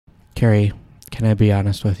Carrie, can I be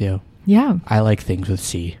honest with you? Yeah. I like things with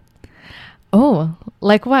C. Oh,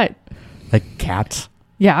 like what? Like cats,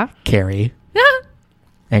 Yeah. Carrie, Yeah.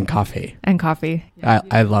 and coffee. And coffee.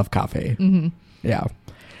 I love coffee. Mm-hmm. Yeah.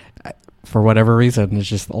 For whatever reason, there's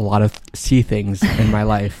just a lot of C things in my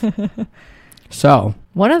life. So,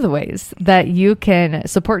 One of the ways that you can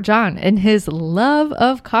support John in his love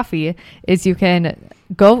of coffee is you can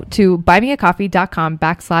go to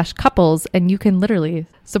buymeacoffee.com/couples and you can literally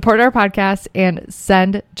support our podcast and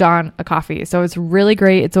send John a coffee. So it's really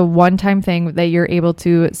great. It's a one-time thing that you're able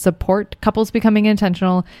to support Couples Becoming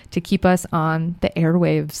Intentional to keep us on the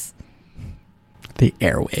airwaves. the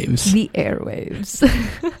airwaves. The airwaves.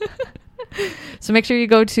 So make sure you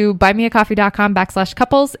go to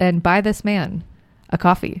buymeacoffee.com/couples and buy this man a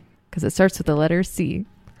coffee because it starts with the letter C.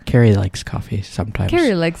 Carrie likes coffee sometimes.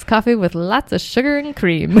 Carrie likes coffee with lots of sugar and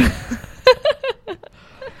cream.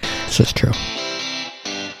 This is true.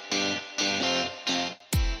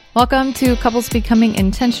 Welcome to Couples Becoming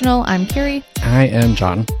Intentional. I'm Carrie. I am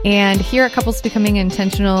John. And here at Couples Becoming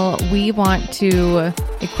Intentional, we want to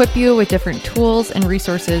equip you with different tools and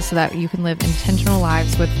resources so that you can live intentional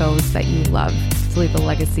lives with those that you love to leave a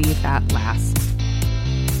legacy that lasts.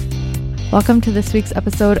 Welcome to this week's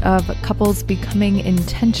episode of Couples Becoming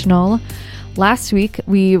Intentional. Last week,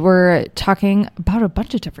 we were talking about a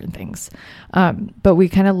bunch of different things, but we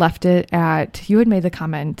kind of left it at, you had made the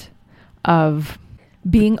comment of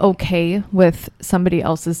being okay with somebody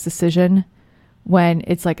else's decision when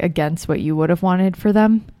it's like against what you would have wanted for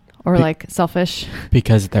them or like selfish.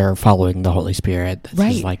 Because they're following the Holy Spirit.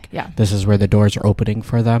 This is like, this is where the doors are opening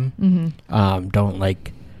for them. Mm-hmm. Don't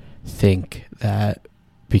like think that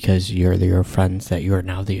because you're your friends that you're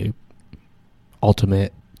now the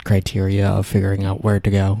ultimate criteria of figuring out where to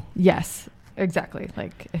go. Yes, exactly.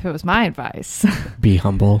 Like if it was my advice. Be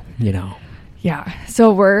humble, you know. Yeah.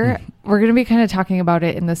 So we're going to be kind of talking about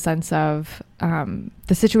it in the sense of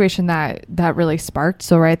the situation that really sparked.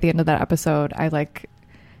 So right at the end of that episode,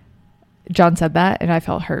 John said that and I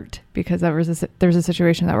felt hurt because there's a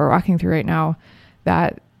situation that we're walking through right now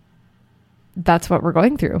that's what we're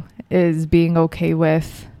going through, is being okay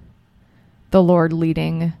with the Lord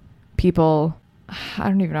leading people. I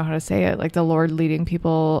don't even know how to say it. Like the Lord leading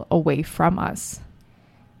people away from us.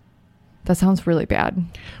 That sounds really bad.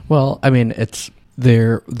 Well, I mean, it's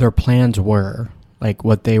their plans were, like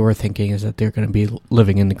what they were thinking is that they're going to be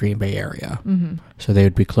living in the Green Bay area. Mm-hmm. So they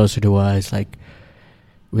would be closer to us. Like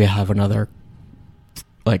we have another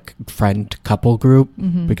like friend couple group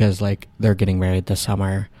because like they're getting married this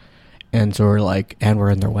summer. And so we're like, and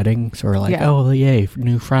we're in their wedding. So we're like, oh, yay,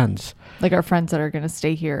 new friends. Like our friends that are going to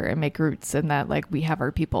stay here and make roots and that like we have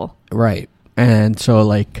our people. Right. And so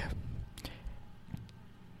like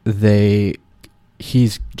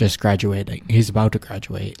he's just graduating. He's about to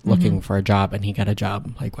graduate, looking for a job, and he got a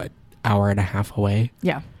job like what, hour and a half away.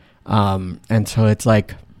 Yeah. And so it's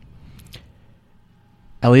like,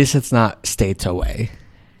 at least it's not states away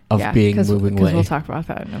of moving away. We'll talk about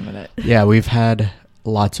that in a minute. Yeah, we've had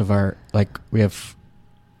lots of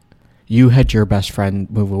you had your best friend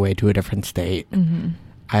move away to a different state. Mm-hmm.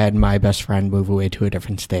 I had my best friend move away to a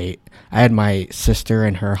different state. I had my sister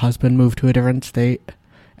and her husband move to a different state.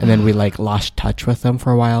 And then we like lost touch with them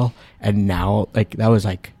for a while. And now like that was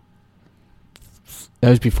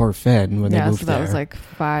before Finn when they moved there. Yeah, so that was like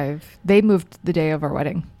 5. They moved the day of our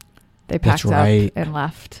wedding. They packed up and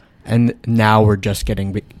left. And now we're just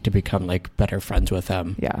getting to become like better friends with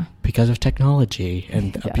them. Yeah. Because of technology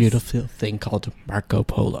and a beautiful thing called Marco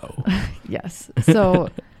Polo. Yes. So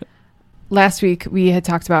last week we had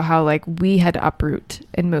talked about how like we had to uproot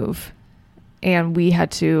and move. And we had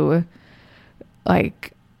to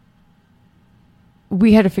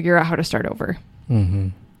figure out how to start over. Mm-hmm.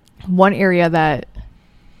 One area that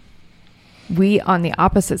we, on the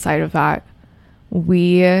opposite side of that,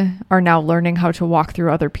 we are now learning how to walk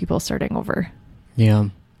through other people starting over. Yeah.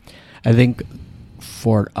 I think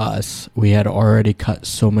for us, we had already cut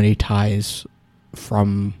so many ties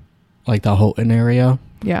from like the Houghton area.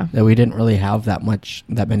 Yeah. That we didn't really have that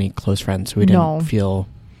many close friends. We didn't feel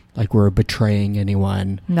like we're betraying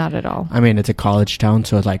anyone. Not at all. I mean, it's a college town,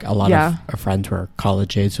 so it's like a lot of our friends were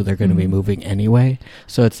college age, so they're going to be moving anyway.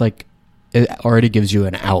 So it's like it already gives you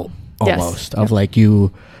an out almost of like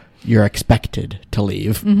you're expected to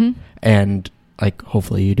leave, and like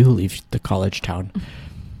hopefully you do leave the college town.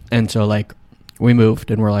 And so like we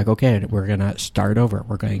moved, and we're like, okay, we're gonna start over.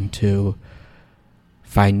 We're going to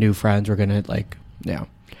find new friends. We're gonna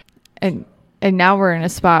and now we're in a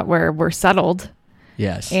spot where we're settled.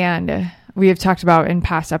 Yes. And we have talked about in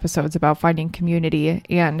past episodes about finding community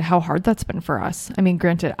and how hard that's been for us. I mean,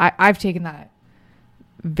 granted, I've taken that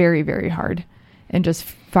very, very hard, and just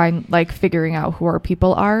figuring out who our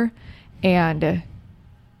people are. And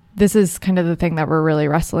this is kind of the thing that we're really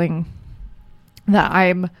that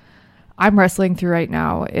I'm wrestling through right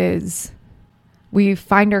now, is we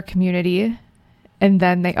find our community and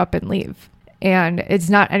then they up and leave. And it's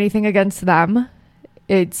not anything against them.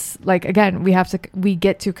 It's like, again, we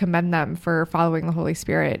get to commend them for following the Holy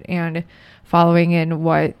Spirit and following in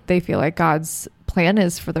what they feel like God's plan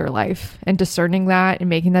is for their life, and discerning that and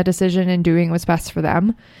making that decision and doing what's best for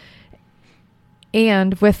them.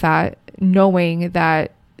 And with that, knowing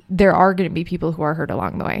that there are going to be people who are hurt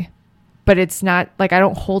along the way, but it's not like I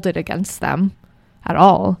don't hold it against them at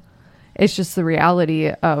all. It's just the reality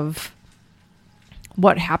of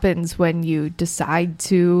what happens when you decide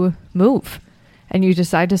to move and you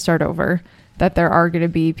decide to start over, that there are going to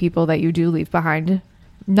be people that you do leave behind.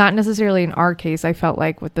 Not necessarily in our case, I felt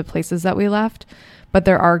like, with the places that we left, but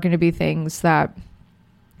there are going to be things that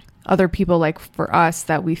other people, like for us,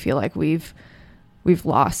 that we feel like we've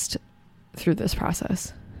lost through this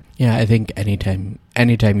process. Yeah, I think anytime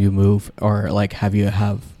you move, or like you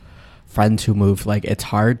have friends who move, like it's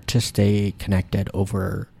hard to stay connected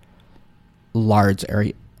over large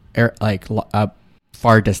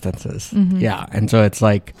far distances. Mm-hmm. Yeah, and so it's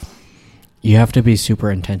like you have to be super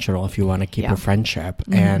intentional if you want to keep a friendship.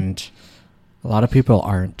 Mm-hmm. And a lot of people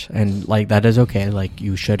aren't, and like that is okay. Like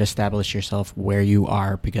you should establish yourself where you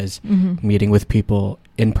are, because meeting with people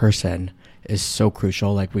in person is so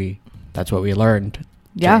crucial. Like that's what we learned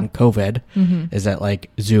during COVID, is that like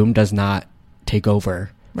Zoom does not take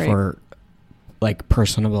over for like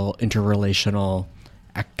personal interrelational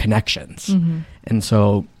connections. And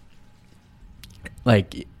so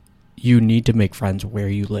like you need to make friends where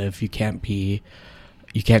you live. You can't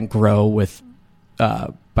grow with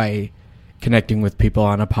by connecting with people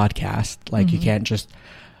on a podcast. Like you can't just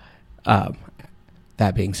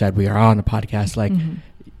that being said, we are on a podcast. Like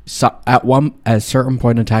so at a certain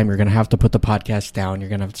point in time, you're going to have to put the podcast down. You're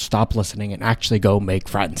going to have to stop listening and actually go make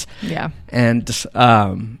friends. Yeah. And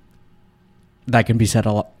that can be said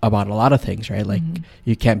about a lot of things, right? Like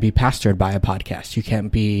you can't be pastored by a podcast. You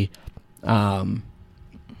can't be,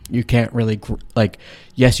 you can't really like,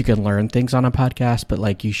 yes, you can learn things on a podcast, but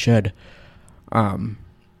like you should,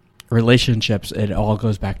 relationships, it all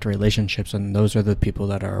goes back to relationships. And those are the people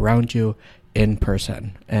that are around you in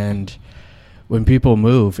person. And when people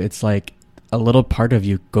move, it's like a little part of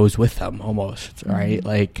you goes with them almost, right?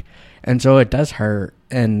 Like, and so it does hurt.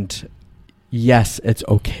 And yes, it's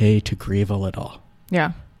okay to grieve a little.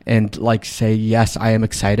 Yeah. And like say, yes, I am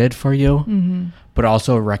excited for you, but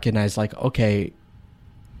also recognize like, okay,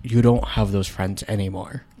 you don't have those friends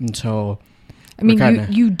anymore. And so, I mean,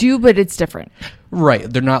 you do, but it's different. Right.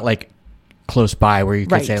 They're not like close by where you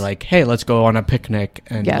could say like, hey, let's go on a picnic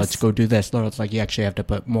and let's go do this. No, it's like you actually have to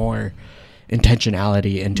put more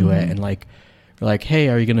intentionality into it. And like, you're like, hey,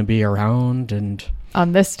 are you going to be around? And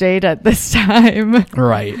on this date at this time.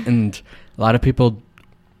 Right. And a lot of people,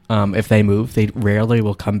 if they move, they rarely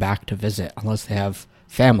will come back to visit unless they have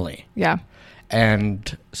family. Yeah.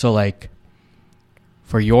 And so like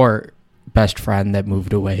for your best friend that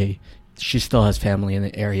moved away, she still has family in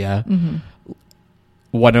the area.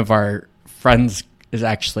 One of our friends is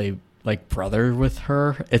actually like brother with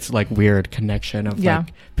her. It's like weird connection of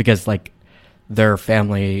like, because like their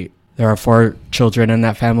family, there are 4 children in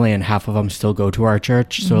that family and half of them still go to our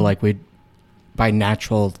church. So like by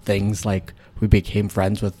natural things, like we became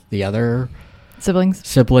friends with the other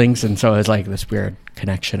siblings. And so it's like this weird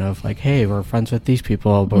connection of like, hey, we're friends with these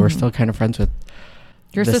people, but we're still kind of friends with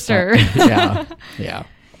your sister. Yeah.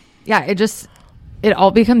 It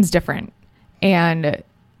all becomes different. And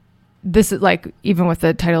this is like, even with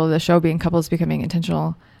the title of the show being Couples Becoming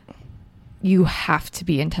Intentional, you have to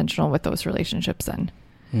be intentional with those relationships then.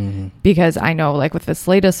 Because I know like with this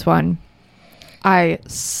latest one, I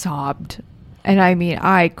sobbed. And I mean,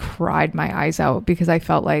 I cried my eyes out because I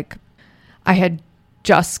felt like I had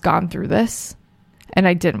just gone through this and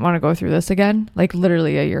I didn't want to go through this again, like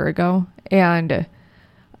literally a year ago. And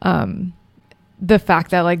the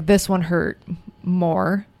fact that like this one hurt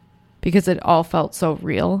more because it all felt so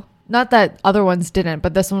real. Not that other ones didn't,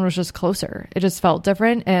 but this one was just closer. It just felt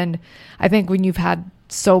different. And I think when you've had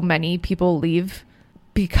so many people leave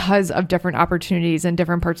because of different opportunities in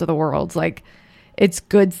different parts of the world, like it's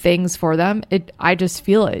good things for them. I just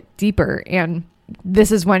feel it deeper. And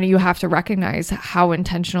this is when you have to recognize how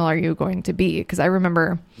intentional are you going to be? Because I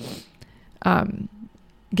remember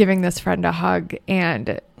giving this friend a hug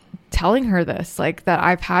and telling her this, like that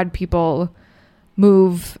I've had people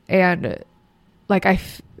move and like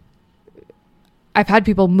I've had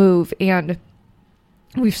people move and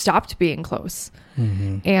we've stopped being close.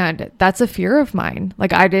 And that's a fear of mine.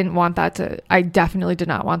 Like, I definitely did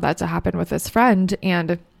not want that to happen with this friend.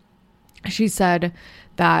 And she said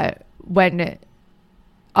that when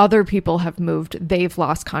other people have moved, they've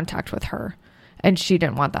lost contact with her, and she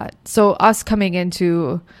didn't want that. So us coming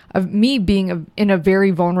into me being in a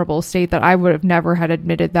very vulnerable state that I would have never had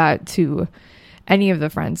admitted that to any of the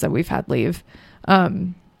friends that we've had leave,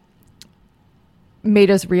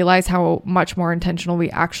 made us realize how much more intentional we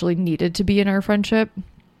actually needed to be in our friendship,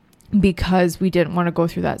 because we didn't want to go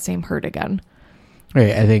through that same hurt again.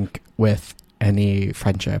 Right. I think with any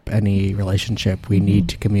friendship, any relationship, we need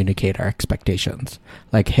to communicate our expectations.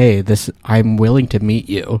 Like, hey, I'm willing to meet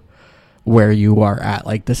you where you are at.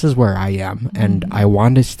 Like, this is where I am, and I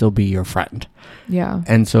want to still be your friend. Yeah.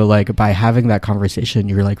 And so, like, by having that conversation,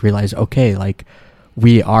 you're like, realize, okay, like,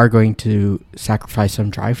 we are going to sacrifice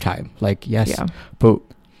some drive time. Like, yes, but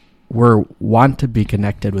we want to be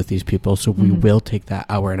connected with these people. So we will take that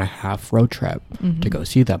 1.5-hour road trip to go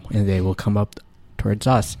see them, and they will come up towards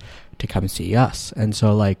us to come see us. And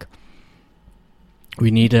so, like, we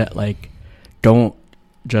need to, like, don't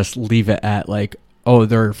just leave it at, like, oh,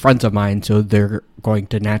 they're friends of mine, so they're going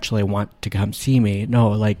to naturally want to come see me. No,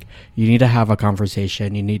 like, you need to have a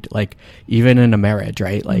conversation. You need to, like, even in a marriage,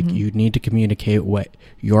 right? Like, you need to communicate what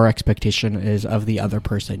your expectation is of the other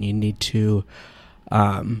person. You need to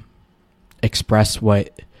express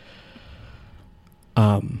what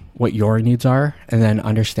your needs are, and then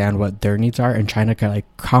understand what their needs are, and trying to kind of,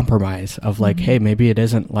 like, compromise of, like, hey, maybe it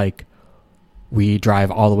isn't like we drive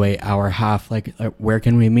all the way 1.5 hour, like where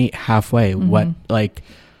can we meet halfway? What, like,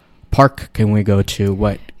 park can we go to?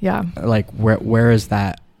 What, like, where is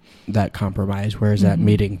that compromise? Where is that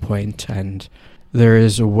meeting point? And there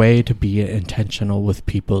is a way to be intentional with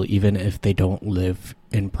people, even if they don't live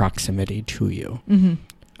in proximity to you.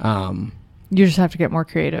 You just have to get more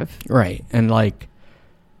creative. Right. And, like,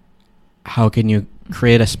 how can you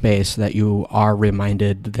create a space that you are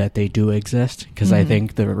reminded that they do exist? Because I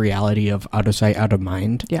think the reality of out of sight, out of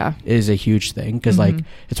mind is a huge thing. Because, like,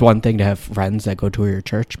 it's one thing to have friends that go to your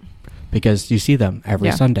church because you see them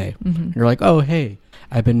every Sunday. You're like, oh, hey,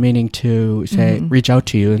 I've been meaning to reach out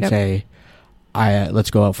to you and say,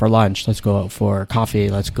 let's go out for lunch. Let's go out for coffee.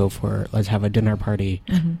 Let's have a dinner party.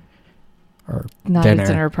 Or not a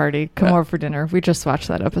dinner party. Come over for dinner. We just watched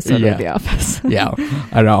that episode of The Office.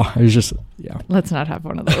 I know. I was just, Let's not have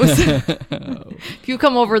one of those. If you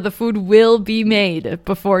come over, the food will be made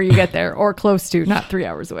before you get there, or close to, not 3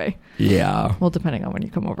 hours away. Yeah. Well, depending on when you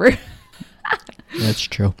come over. That's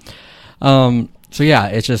true. So yeah,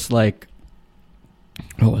 it's just like,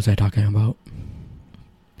 what was I talking about?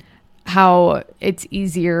 How it's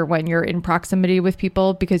easier when you're in proximity with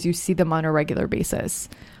people because you see them on a regular basis.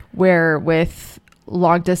 Where with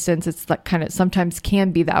long distance, it's like kind of sometimes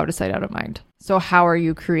can be the out of sight, out of mind. So how are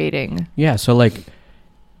you creating? Yeah. So, like,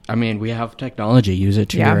 I mean, we have technology. Use it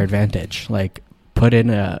to your advantage. Like, put in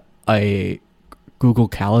a Google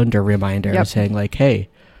Calendar reminder saying, like, hey,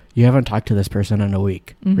 you haven't talked to this person in a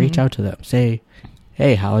week. Reach out to them. Say,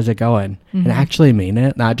 hey, how is it going? And actually mean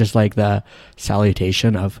it. Not just like the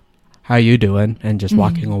salutation of, how you doing? And just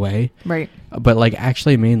walking away. Right. But, like,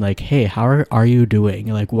 actually mean, like, hey, how are you doing?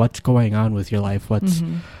 Like, what's going on with your life? What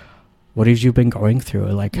have you been going through?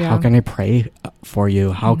 Like, how can I pray for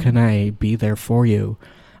you? How can I be there for you?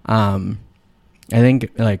 I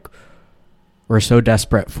think, like, we're so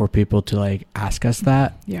desperate for people to, like, ask us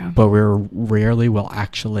that. Yeah. But we rarely will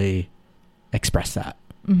actually express that.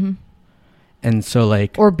 And so,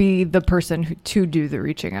 like, or be the person to do the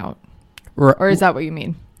reaching out. Or is that what you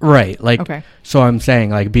mean? Right. Like, so I'm saying,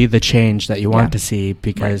 like, be the change that you want to see,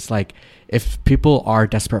 because like, if people are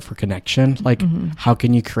desperate for connection, like, how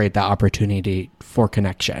can you create that opportunity for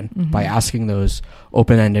connection by asking those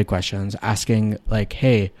open-ended questions, asking, like,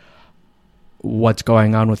 hey, what's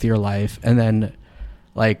going on with your life? And then,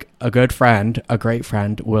 like, a great friend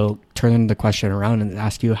will turn the question around and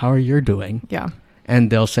ask you, how are you doing? Yeah. And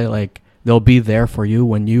they'll say, like, they'll be there for you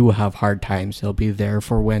when you have hard times. They'll be there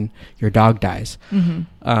for when your dog dies. We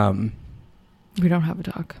don't have a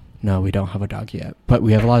dog. No, we don't have a dog yet. But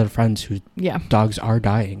we have a lot of friends whose dogs are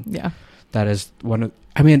dying. Yeah. That is one of...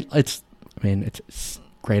 it's a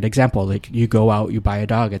great example. Like, you go out, you buy a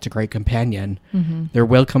dog. It's a great companion. There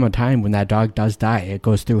will come a time when that dog does die. It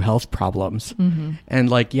goes through health problems. And,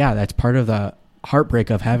 like, that's part of the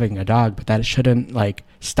heartbreak of having a dog, but that shouldn't, like,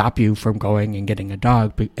 stop you from going and getting a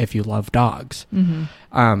dog if you love dogs.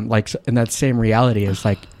 Like, and that same reality is,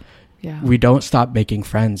 like, we don't stop making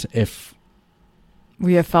friends if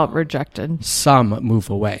we have felt rejected. Some move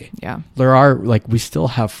away. Yeah. There are, like, we still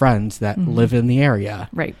have friends that live in the area.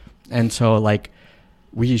 Right. And so, like,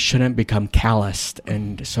 we shouldn't become calloused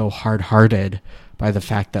and so hard-hearted by the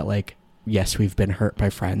fact that, like, yes, we've been hurt by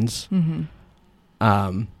friends.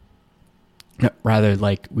 Rather,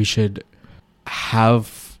 like, we should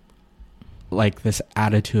have, like, this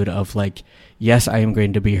attitude of, like, yes, I am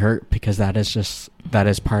going to be hurt because that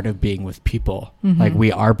is part of being with people. Like,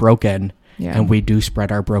 we are broken, and we do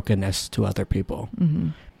spread our brokenness to other people.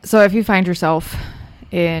 So if you find yourself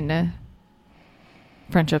in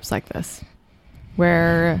friendships like this,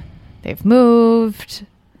 where they've moved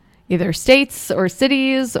either states or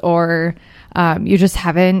cities, or you just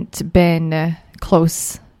haven't been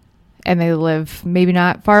close, and they live maybe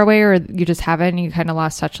not far away, or you just haven't, and you kind of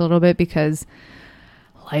lost touch a little bit because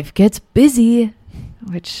life gets busy,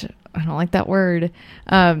 which I don't like that word.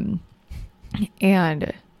 And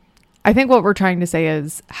I think what we're trying to say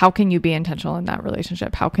is, how can you be intentional in that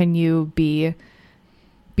relationship? How can you be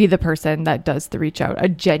the person that does the reach out, a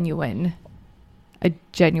genuine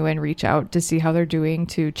reach out to see how they're doing,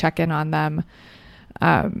 to check in on them,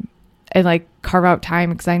 and like carve out time.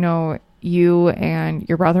 Because I know you and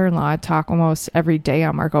your brother-in-law talk almost every day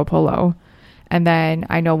on Marco Polo. And then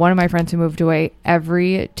I know one of my friends who moved away,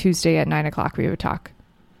 every Tuesday at 9:00 we would talk.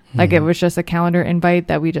 Like, it was just a calendar invite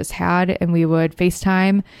that we just had, and we would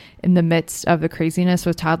FaceTime in the midst of the craziness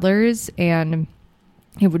with toddlers, and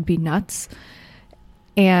it would be nuts.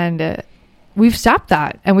 And we've stopped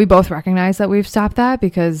that, and we both recognize that we've stopped that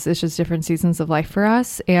because it's just different seasons of life for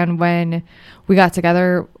us. And when I got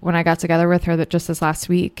together with her just this last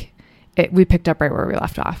week, we picked up right where we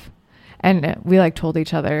left off, and we like told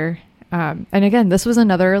each other. And again, this was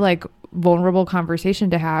another like vulnerable conversation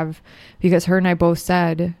to have, because her and I both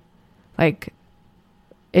said, like,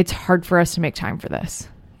 it's hard for us to make time for this.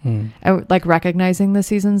 And like recognizing the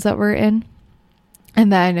seasons that we're in.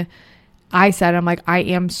 And then I said, I'm like, I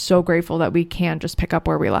am so grateful that we can just pick up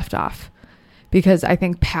where we left off, because I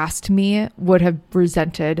think past me would have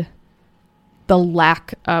resented the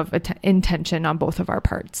lack of intention on both of our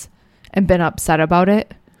parts and been upset about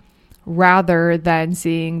it, rather than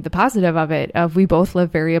seeing the positive of it, of we both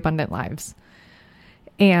live very abundant lives.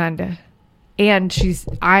 And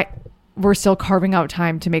we're still carving out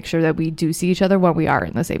time to make sure that we do see each other when we are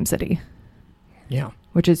in the same city. Yeah.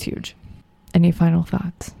 Which is huge. Any final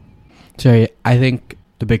thoughts? So I think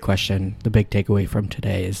the big question, the big takeaway from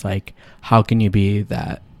today is, like, how can you be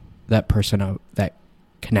that person that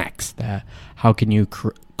connects? That how can you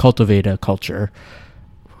cultivate a culture?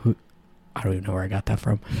 I don't even know where I got that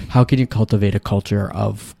from. How can you cultivate a culture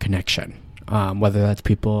of connection? Whether that's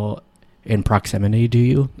people in proximity to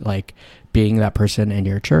you, like being that person in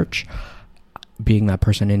your church, being that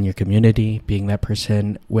person in your community, being that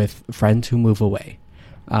person with friends who move away.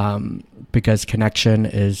 Because connection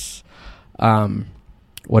is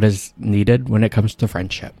what is needed when it comes to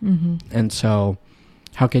friendship. And so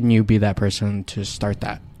how can you be that person to start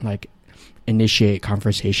that? Like, initiate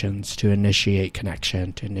conversations, to initiate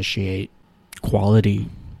connection, to initiate quality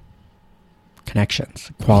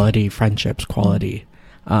connections, quality friendships, quality,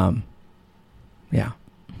 intentionality,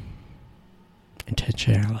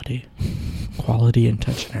 quality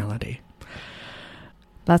intentionality.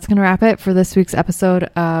 That's going to wrap it for this week's episode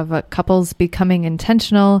of Couples Becoming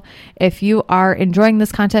Intentional. If you are enjoying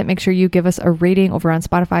this content, make sure you give us a rating over on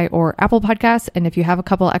Spotify or Apple Podcasts. And if you have a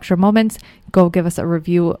couple extra moments, go give us a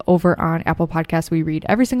review over on Apple Podcasts. We read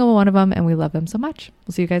every single one of them, and we love them so much.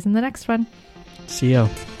 We'll see you guys in the next one. See you.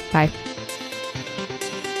 Bye.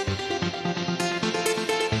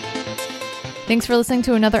 Thanks for listening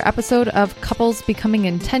to another episode of Couples Becoming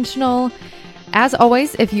Intentional. As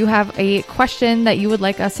always, if you have a question that you would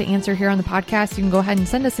like us to answer here on the podcast, you can go ahead and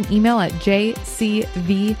send us an email at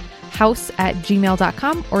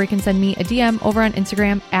jcvhouse@gmail.com, or you can send me a DM over on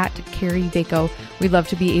Instagram at Carrie Vaco. We'd love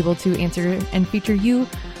to be able to answer and feature you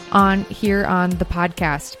on here on the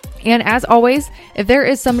podcast. And as always, if there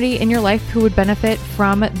is somebody in your life who would benefit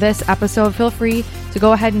from this episode, feel free to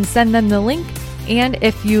go ahead and send them the link. And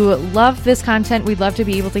if you love this content, we'd love to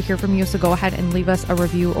be able to hear from you. So go ahead and leave us a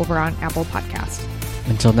review over on Apple Podcast.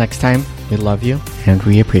 Until next time, we love you and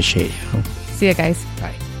we appreciate you. See you guys.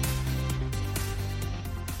 Bye.